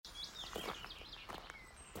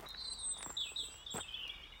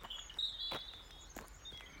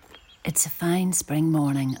It's a fine spring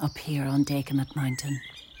morning up here on Dechomet Mountain.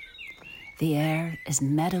 The air is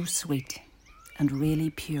meadow sweet and really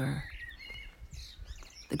pure.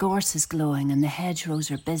 The gorse is glowing and the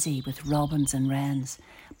hedgerows are busy with robins and wrens,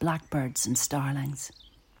 blackbirds and starlings.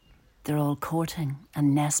 They're all courting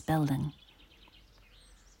and nest building.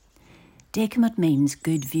 Dechomet means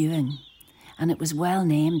good viewing, and it was well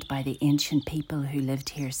named by the ancient people who lived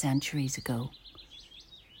here centuries ago.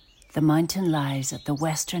 The mountain lies at the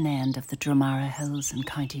western end of the Dromara hills in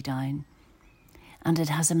County Down, and it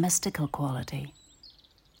has a mystical quality.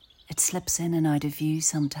 It slips in and out of view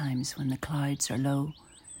sometimes when the clouds are low,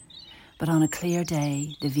 but on a clear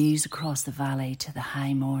day, the views across the valley to the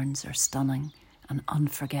high moorns are stunning and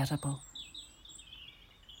unforgettable.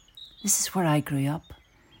 This is where I grew up,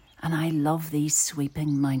 and I love these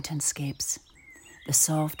sweeping mountainscapes, the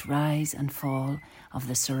soft rise and fall of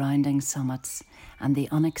the surrounding summits and the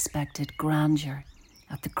unexpected grandeur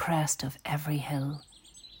at the crest of every hill.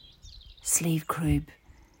 Slieve Crúb,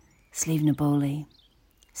 Slieve Naboli,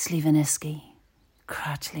 Slieve Iniski,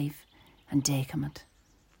 Cratchleaf and Dechomet.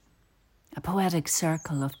 A poetic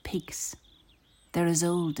circle of peaks. They're as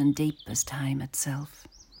old and deep as time itself.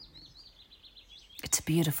 It's a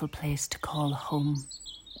beautiful place to call home,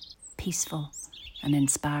 peaceful and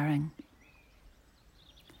inspiring.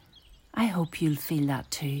 I hope you'll feel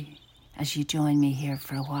that too as you join me here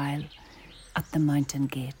for a while at the mountain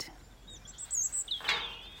gate.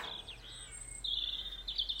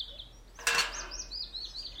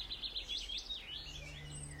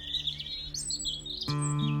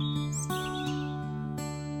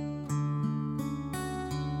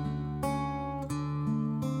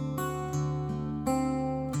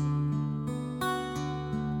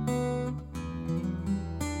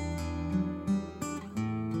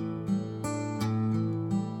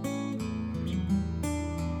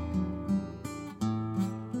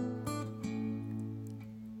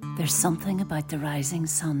 There's something about the rising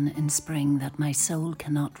sun in spring that my soul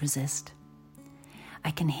cannot resist.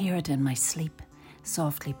 I can hear it in my sleep,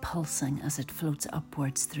 softly pulsing as it floats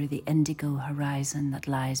upwards through the indigo horizon that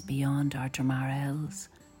lies beyond our Dromara hills.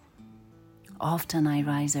 Often I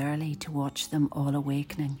rise early to watch them all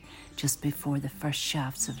awakening just before the first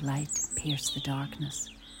shafts of light pierce the darkness.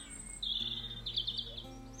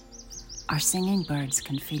 Our singing birds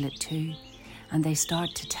can feel it too, and they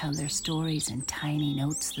start to tell their stories in tiny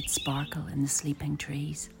notes that sparkle in the sleeping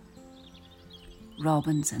trees.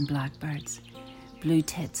 Robins and blackbirds, blue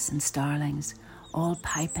tits and starlings, all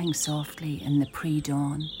piping softly in the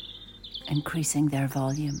pre-dawn, increasing their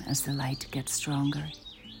volume as the light gets stronger.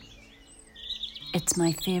 It's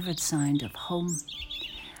my favourite sound of home,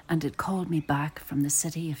 and it called me back from the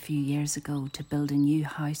city a few years ago to build a new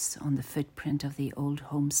house on the footprint of the old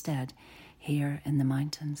homestead here in the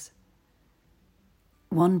mountains.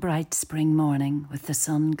 One bright spring morning, with the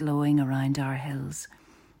sun glowing around our hills,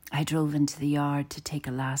 I drove into the yard to take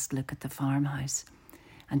a last look at the farmhouse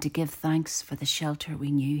and to give thanks for the shelter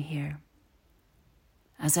we knew here.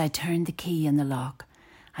 As I turned the key in the lock,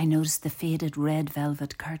 I noticed the faded red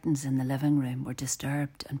velvet curtains in the living room were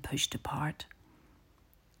disturbed and pushed apart.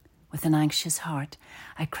 With an anxious heart,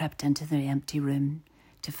 I crept into the empty room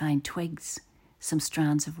to find twigs, some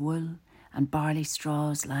strands of wool, and barley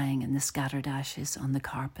straws lying in the scattered ashes on the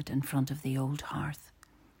carpet in front of the old hearth.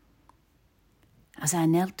 As I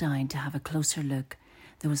knelt down to have a closer look,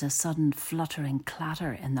 there was a sudden fluttering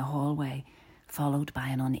clatter in the hallway, followed by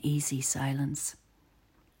an uneasy silence.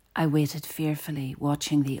 I waited fearfully,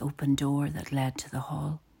 watching the open door that led to the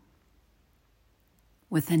hall.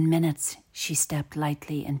 Within minutes, she stepped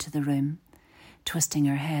lightly into the room, twisting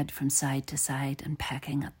her head from side to side and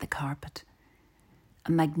pecking at the carpet.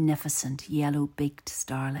 A magnificent yellow-beaked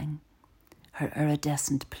starling, her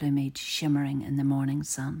iridescent plumage shimmering in the morning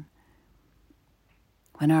sun.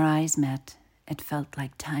 When our eyes met, it felt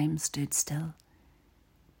like time stood still,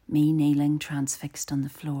 me kneeling transfixed on the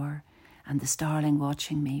floor and the starling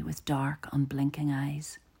watching me with dark, unblinking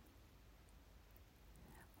eyes.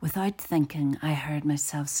 Without thinking, I heard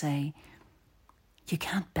myself say, "You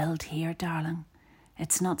can't build here, darling.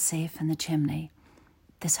 It's not safe in the chimney.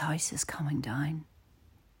 This house is coming down."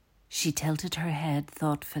 She tilted her head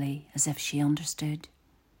thoughtfully as if she understood.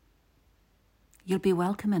 "You'll be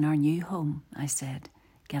welcome in our new home," I said,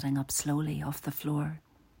 getting up slowly off the floor.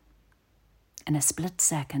 In a split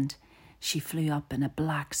second, she flew up in a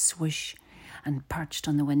black swoosh and perched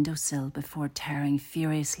on the windowsill before tearing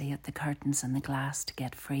furiously at the curtains and the glass to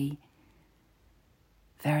get free.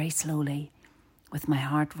 Very slowly, with my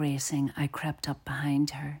heart racing, I crept up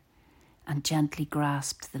behind her and gently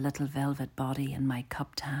grasped the little velvet body in my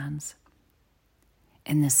cupped hands.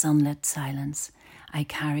 In the sunlit silence, I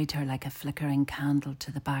carried her like a flickering candle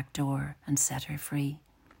to the back door and set her free.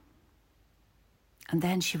 And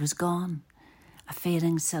then she was gone, a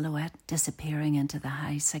fading silhouette disappearing into the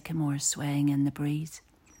high sycamore swaying in the breeze.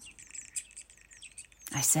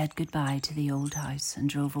 I said goodbye to the old house and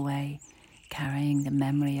drove away, carrying the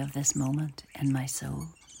memory of this moment in my soul.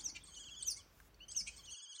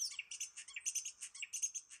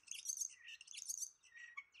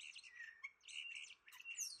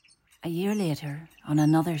 A year later, on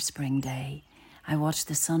another spring day, I watched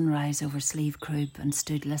the sun rise over Slieve Croob and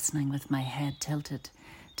stood listening with my head tilted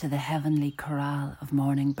to the heavenly chorale of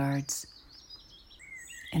morning birds.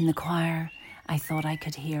 In the choir, I thought I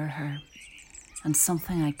could hear her, and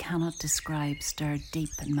something I cannot describe stirred deep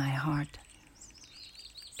in my heart.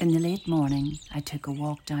 In the late morning, I took a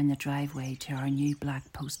walk down the driveway to our new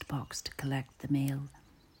black post box to collect the mail.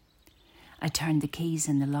 I turned the keys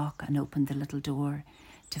in the lock and opened the little door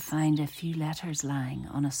to find a few letters lying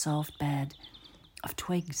on a soft bed of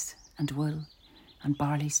twigs and wool and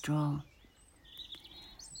barley straw.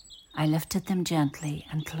 I lifted them gently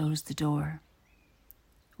and closed the door,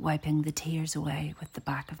 wiping the tears away with the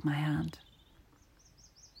back of my hand.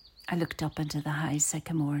 I looked up into the high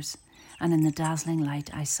sycamores, and in the dazzling light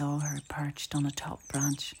I saw her perched on a top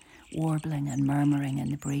branch, warbling and murmuring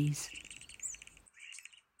in the breeze.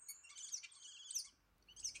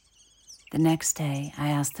 The next day, I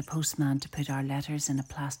asked the postman to put our letters in a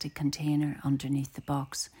plastic container underneath the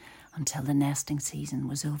box until the nesting season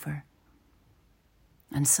was over.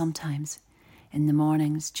 And sometimes, in the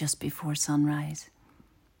mornings just before sunrise,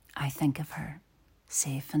 I think of her,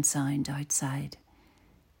 safe and sound outside,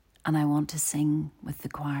 and I want to sing with the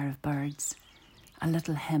choir of birds a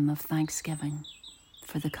little hymn of thanksgiving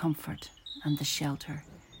for the comfort and the shelter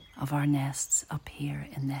of our nests up here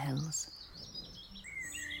in the hills.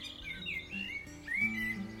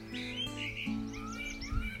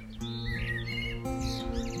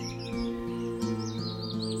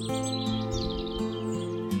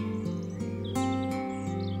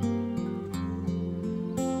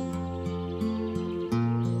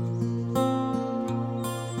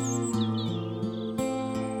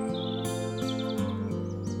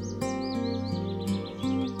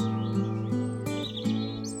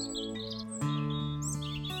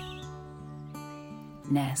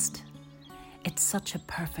 Nest. It's such a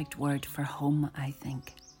perfect word for home, I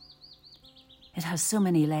think. It has so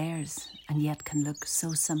many layers and yet can look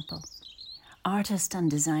so simple. Artist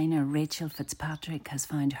and designer Rachel Fitzpatrick has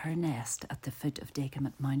found her nest at the foot of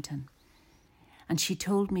Dechomet Mountain. And she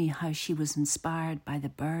told me how she was inspired by the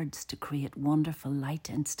birds to create wonderful light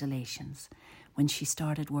installations when she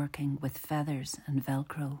started working with feathers and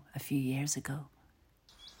Velcro a few years ago.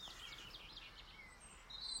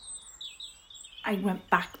 I went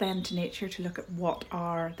back then to nature to look at what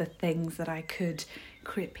are the things that I could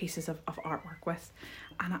create pieces of artwork with.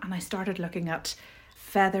 And I started looking at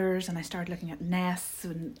feathers, and I started looking at nests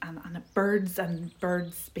and at birds and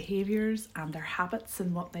birds' behaviours and their habits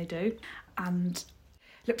and what they do. And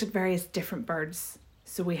looked at various different birds.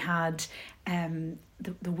 So we had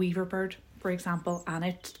the weaver bird, for example, and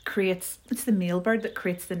it's the male bird that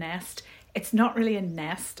creates the nest. It's not really a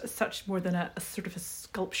nest as such, more than a sort of a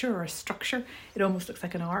sculpture or a structure. It almost looks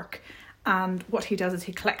like an ark. And what he does is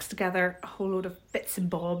he collects together a whole load of bits and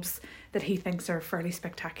bobs that he thinks are fairly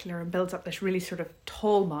spectacular and builds up this really sort of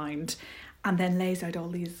tall mound, and then lays out all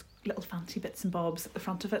these little fancy bits and bobs at the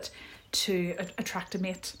front of it to attract a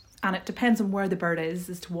mate. And it depends on where the bird is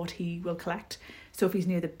as to what he will collect. So if he's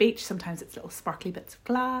near the beach, sometimes it's little sparkly bits of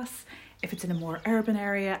glass. If it's in a more urban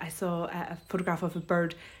area, I saw a photograph of a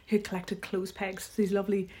bird who collected clothes pegs. So these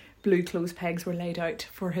lovely blue clothes pegs were laid out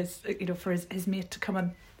for his mate to come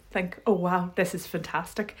and think, oh wow, this is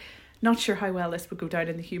fantastic. Not sure how well this would go down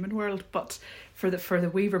in the human world, but for the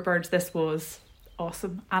weaver birds, this was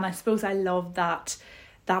awesome. And I suppose I love that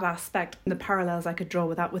aspect, and the parallels I could draw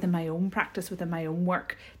with that within my own practice, within my own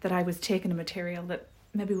work, that I was taking a material that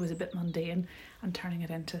maybe was a bit mundane and turning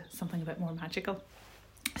it into something a bit more magical.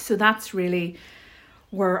 So that's really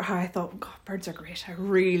how I thought, God, birds are great. I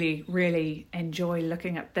really, really enjoy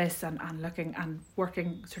looking at this and looking and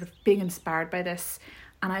working, sort of being inspired by this.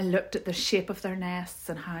 And I looked at the shape of their nests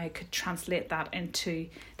and how I could translate that into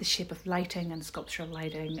the shape of lighting and sculptural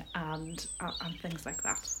lighting and things like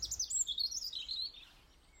that.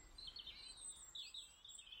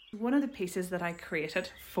 One of the pieces that I created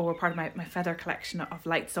for part of my feather collection of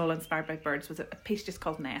lights all inspired by birds was a piece just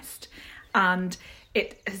called Nest. And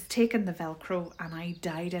it has taken the Velcro and I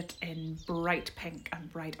dyed it in bright pink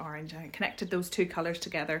and bright orange. And I connected those two colours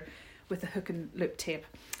together with a hook and loop tape.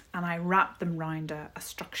 and I wrapped them round a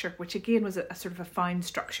structure, which again was a sort of a found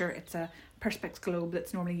structure. It's a perspex globe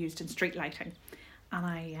that's normally used in street lighting. And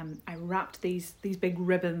I wrapped these big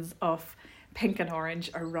ribbons of pink and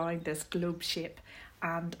orange around this globe shape,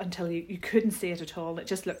 and until you couldn't see it at all. It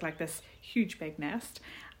just looked like this huge big nest.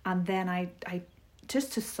 And then I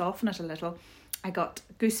just to soften it a little, I got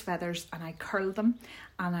goose feathers and I curled them,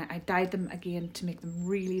 and I dyed them again to make them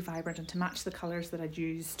really vibrant and to match the colours that I'd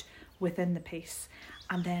used within the piece,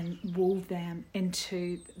 and then wove them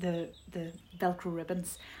into the Velcro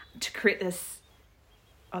ribbons to create this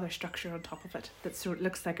other structure on top of it that sort of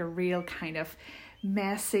looks like a real kind of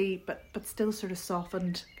messy but still sort of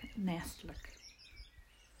softened nest look.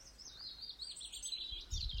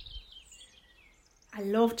 I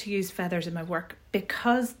love to use feathers in my work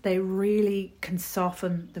because they really can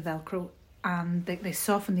soften the Velcro, and they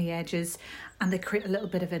soften the edges and they create a little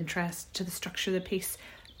bit of interest to the structure of the piece,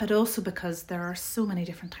 but also because there are so many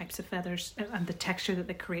different types of feathers and the texture that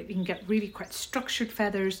they create. You can get really quite structured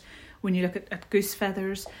feathers when you look at goose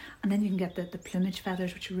feathers, and then you can get the plumage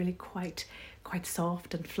feathers, which are really quite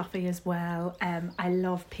soft and fluffy as well. I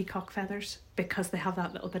love peacock feathers because they have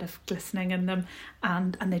that little bit of glistening in them,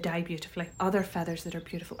 and they dye beautifully. Other feathers that are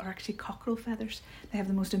beautiful are actually cockerel feathers. They have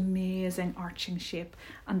the most amazing arching shape,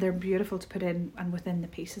 and they're beautiful to put in and within the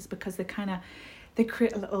pieces because they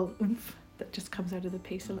create a little oomph that just comes out of the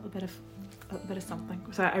piece, a little bit of something.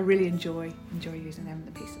 So I really enjoy using them in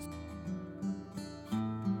the pieces.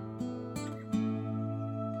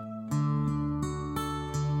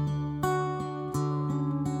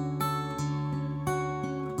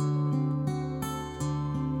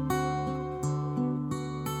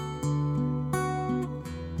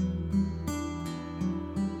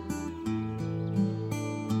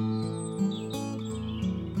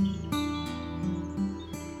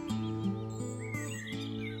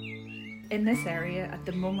 In this area at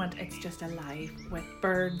the moment, it's just alive with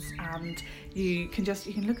birds, and you can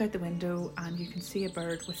look out the window and you can see a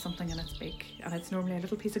bird with something in its beak, and it's normally a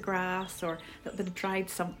little piece of grass or a little bit of dried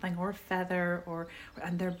something or a feather,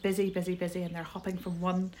 and they're busy, and they're hopping from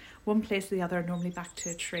one place to the other, normally back to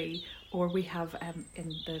a tree. Or we have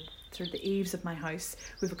in the sort of the eaves of my house,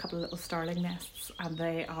 we have a couple of little starling nests, and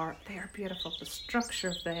they are beautiful. The structure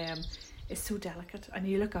of them is so delicate, and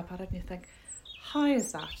you look up at it and you think, how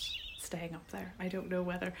is that staying up there? I don't know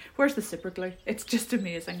where's the super glue? It's just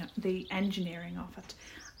amazing, the engineering of it.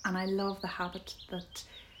 And I love the habit that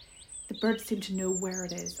the birds seem to know where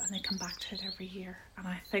it is and they come back to it every year. And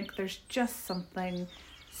I think there's just something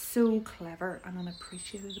so clever and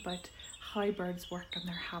unappreciated about how birds work and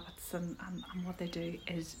their habits and what they do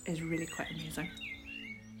is really quite amazing.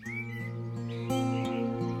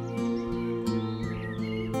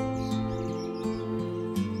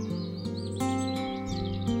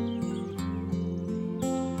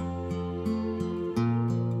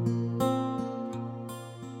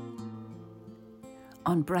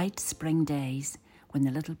 On bright spring days, when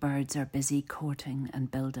the little birds are busy courting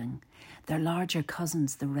and building, their larger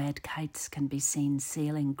cousins, the red kites, can be seen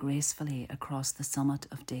sailing gracefully across the summit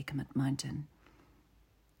of Dechomet Mountain.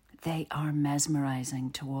 They are mesmerising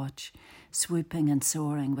to watch, swooping and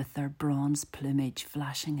soaring with their bronze plumage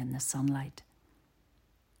flashing in the sunlight.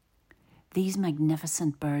 These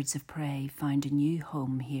magnificent birds of prey found a new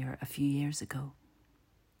home here a few years ago.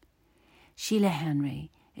 Shelagh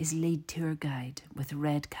Henry is lead tour guide with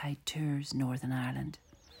Red Kite Tours Northern Ireland.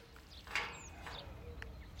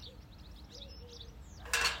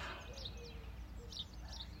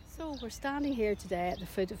 So we're standing here today at the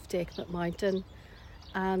foot of Dechomet Mountain,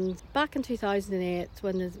 and back in 2008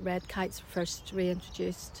 when the red kites were first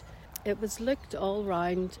reintroduced, it was looked all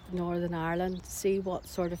round Northern Ireland to see what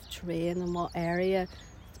sort of terrain and what area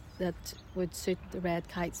that would suit the red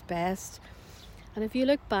kites best. And if you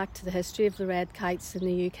look back to the history of the red kites in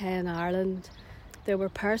the UK and Ireland, they were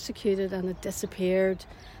persecuted and had disappeared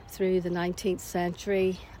through the 19th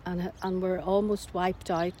century and were almost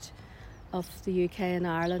wiped out of the UK and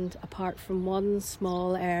Ireland, apart from one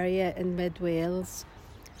small area in mid-Wales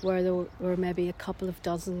where there were maybe a couple of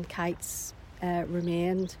dozen kites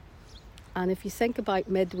remained. And if you think about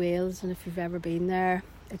mid-Wales, and if you've ever been there,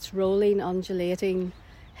 it's rolling, undulating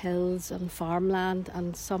hills and farmland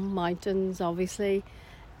and some mountains obviously,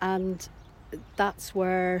 and that's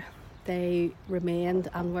where they remained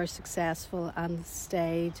and were successful and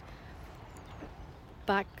stayed.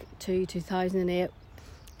 Back to 2008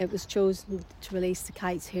 it was chosen to release the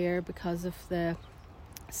kites here because of the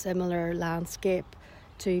similar landscape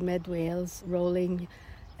to mid-Wales, rolling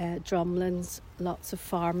drumlins, lots of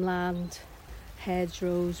farmland,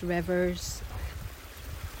 hedgerows, rivers.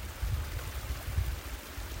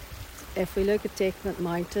 if we look at Dechomet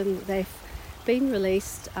Mountain, they've been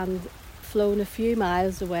released and flown a few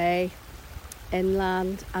miles away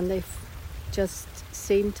inland, and they've just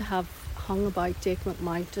seemed to have hung about Dechomet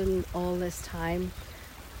Mountain all this time.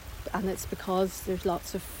 And it's because there's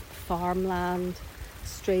lots of farmland,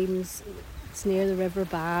 streams, it's near the River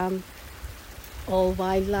Bann. All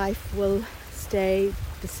wildlife will stay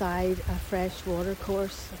beside a fresh water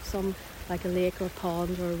course of some, like a lake or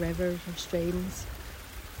pond or rivers or streams.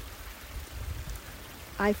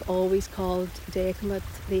 I've always called Dechomet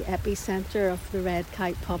the epicentre of the red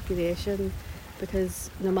kite population,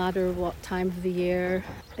 because no matter what time of the year,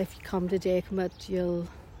 if you come to Dechomet, you'll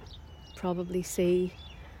probably see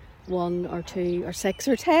 1 or 2 or 6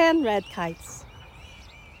 or 10 red kites.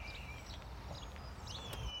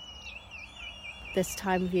 This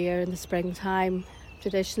time of year in the springtime,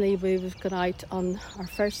 traditionally we would have gone out on our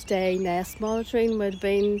first day nest monitoring, would have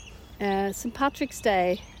been St Patrick's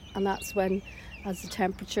Day, and that's when, as the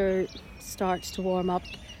temperature starts to warm up,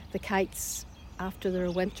 the kites, after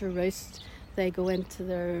their winter roost, they go into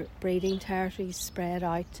their breeding territories, spread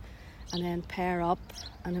out, and then pair up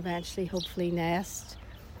and eventually hopefully nest.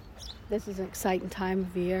 This is an exciting time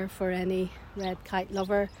of year for any red kite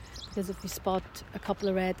lover, because if you spot a couple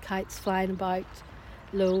of red kites flying about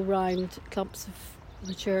low round clumps of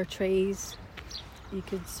mature trees, you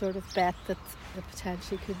could sort of bet that they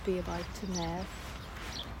potentially could be about to nest.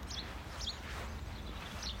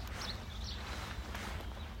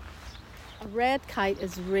 A red kite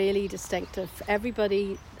is really distinctive.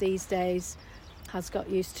 Everybody these days has got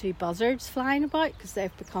used to buzzards flying about because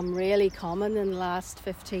they've become really common in the last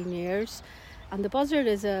 15 years. And the buzzard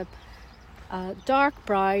is a dark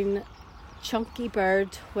brown, chunky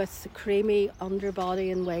bird with creamy underbody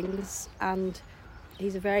and wings, and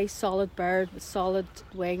he's a very solid bird with solid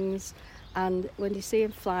wings. And when you see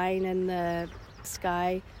him flying in the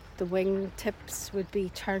sky, the wing tips would be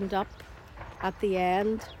turned up at the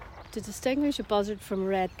end. To distinguish a buzzard from a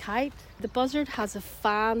red kite, the buzzard has a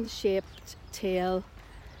fan-shaped tail,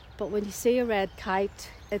 but when you see a red kite,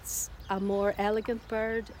 it's a more elegant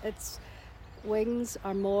bird. Its wings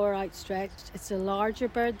are more outstretched. It's a larger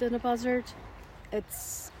bird than a buzzard.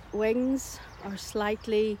 Its wings are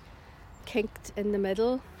slightly kinked in the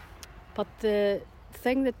middle, but the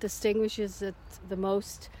thing that distinguishes it the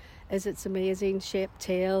most is its amazing shaped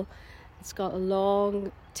tail. It's got a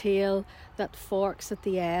long tail that forks at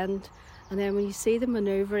the end, and then when you see them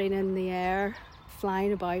manoeuvring in the air,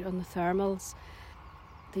 flying about on the thermals,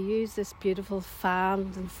 they use this beautiful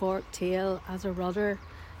fanned and forked tail as a rudder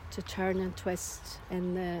to turn and twist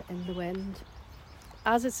in the wind.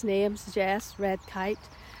 As its name suggests, red kite,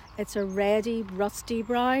 it's a reddy, rusty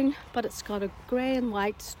brown, but it's got a grey and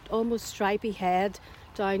white, almost stripy head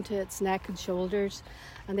down to its neck and shoulders,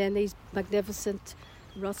 and then these magnificent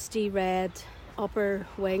rusty red upper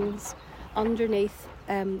wings. Underneath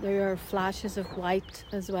there are flashes of white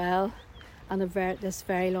as well, and this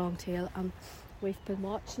very long tail. And we've been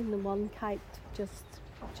watching the one kite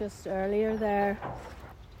just earlier there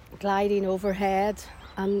gliding overhead,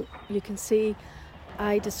 and you can see,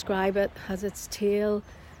 I describe it as its tail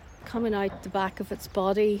coming out the back of its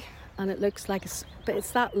body, and it looks like but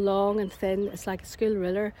it's that long and thin, it's like a school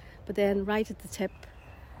ruler, but then right at the tip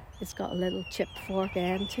it's got a little chipped fork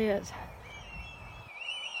end to it.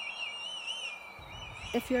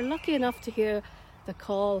 If you're lucky enough to hear the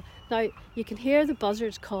call, now you can hear the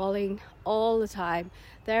buzzards calling all the time.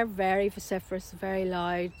 They're very vociferous, very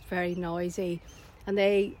loud, very noisy, and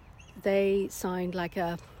they sound like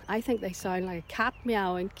I think they sound like a cat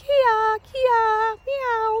meowing, kia, kia,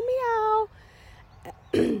 meow,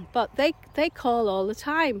 meow. But they call all the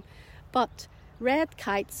time. But red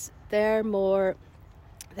kites, they're more,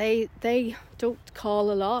 they don't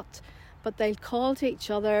call a lot, but they'll call to each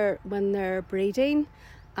other when they're breeding,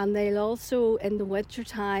 and they'll also in the winter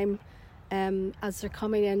time, as they're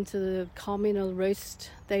coming into the communal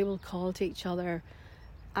roost, they will call to each other.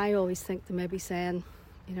 I always think they may be saying,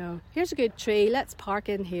 you know, here's a good tree, let's park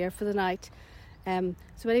in here for the night.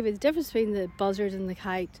 So anyway, the difference between the buzzard and the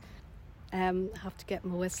kite, I have to get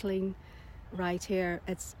my whistling right here.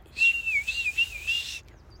 It's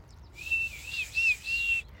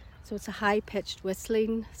so it's a high-pitched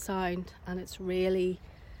whistling sound, and it's really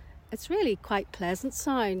quite pleasant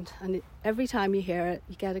sound. And every time you hear it,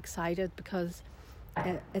 you get excited because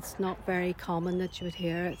it's not very common that you would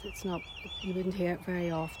hear it. You wouldn't hear it very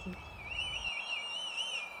often.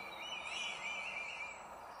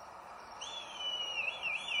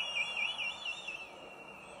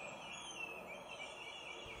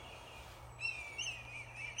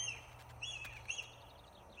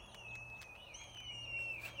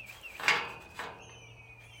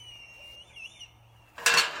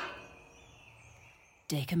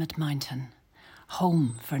 Dechomet Mountain,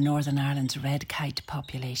 home for Northern Ireland's red kite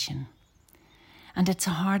population. And it's a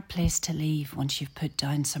hard place to leave once you've put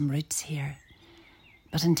down some roots here.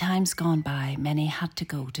 But in times gone by, many had to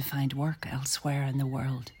go to find work elsewhere in the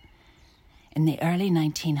world. In the early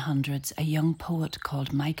 1900s, a young poet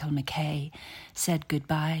called Michael Mackay said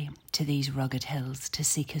goodbye to these rugged hills to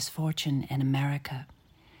seek his fortune in America.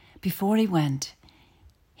 Before he went,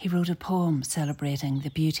 he wrote a poem celebrating the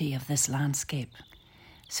beauty of this landscape.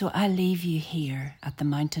 So I'll leave you here at the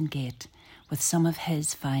mountain gate with some of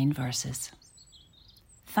his fine verses.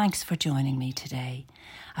 Thanks for joining me today.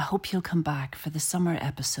 I hope you'll come back for the summer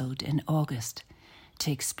episode in August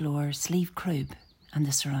to explore Slieve Croob and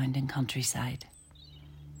the surrounding countryside.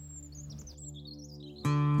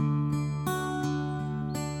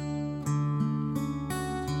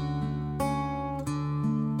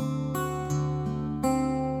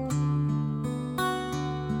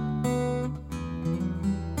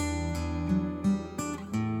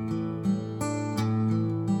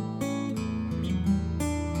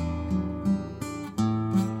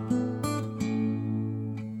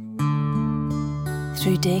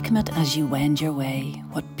 Through Dechomet as you wend your way,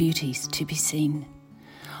 what beauties to be seen,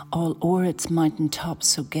 all o'er its mountain tops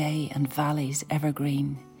so gay and valleys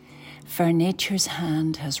evergreen. Fair nature's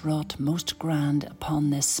hand has wrought most grand upon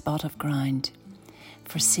this spot of ground,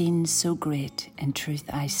 for scenes so great, in truth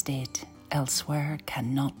I state, elsewhere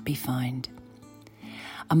cannot be found.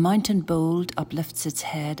 A mountain bold uplifts its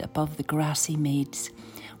head above the grassy meads,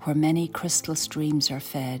 where many crystal streams are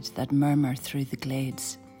fed that murmur through the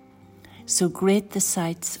glades. So great the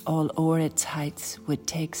sights all o'er its heights would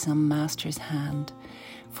take some master's hand,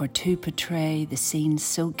 for to portray the scenes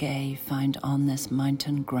so gay found on this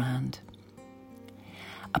mountain grand.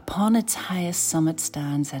 Upon its highest summit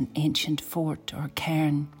stands an ancient fort or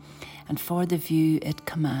cairn, and for the view it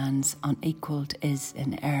commands unequalled is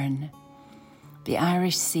in Erin. The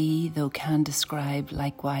Irish Sea, though can describe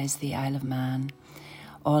likewise the Isle of Man,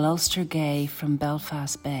 all Ulster gay from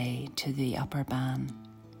Belfast Bay to the Upper Bann.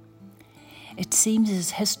 It seems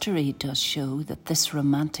as history does show that this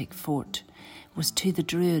romantic fort was to the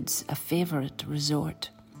Druids a favourite resort.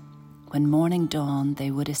 When morning dawned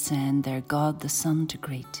they would ascend their god the sun to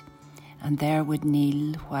greet, and there would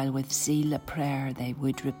kneel while with zeal a prayer they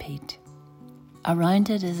would repeat. Around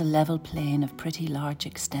it is a level plain of pretty large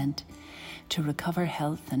extent, to recover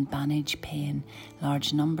health and banish pain,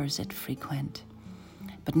 large numbers it frequent.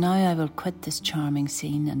 But now I will quit this charming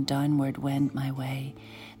scene and downward wend my way,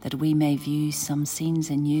 that we may view some scenes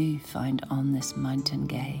anew found on this mountain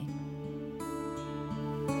gay.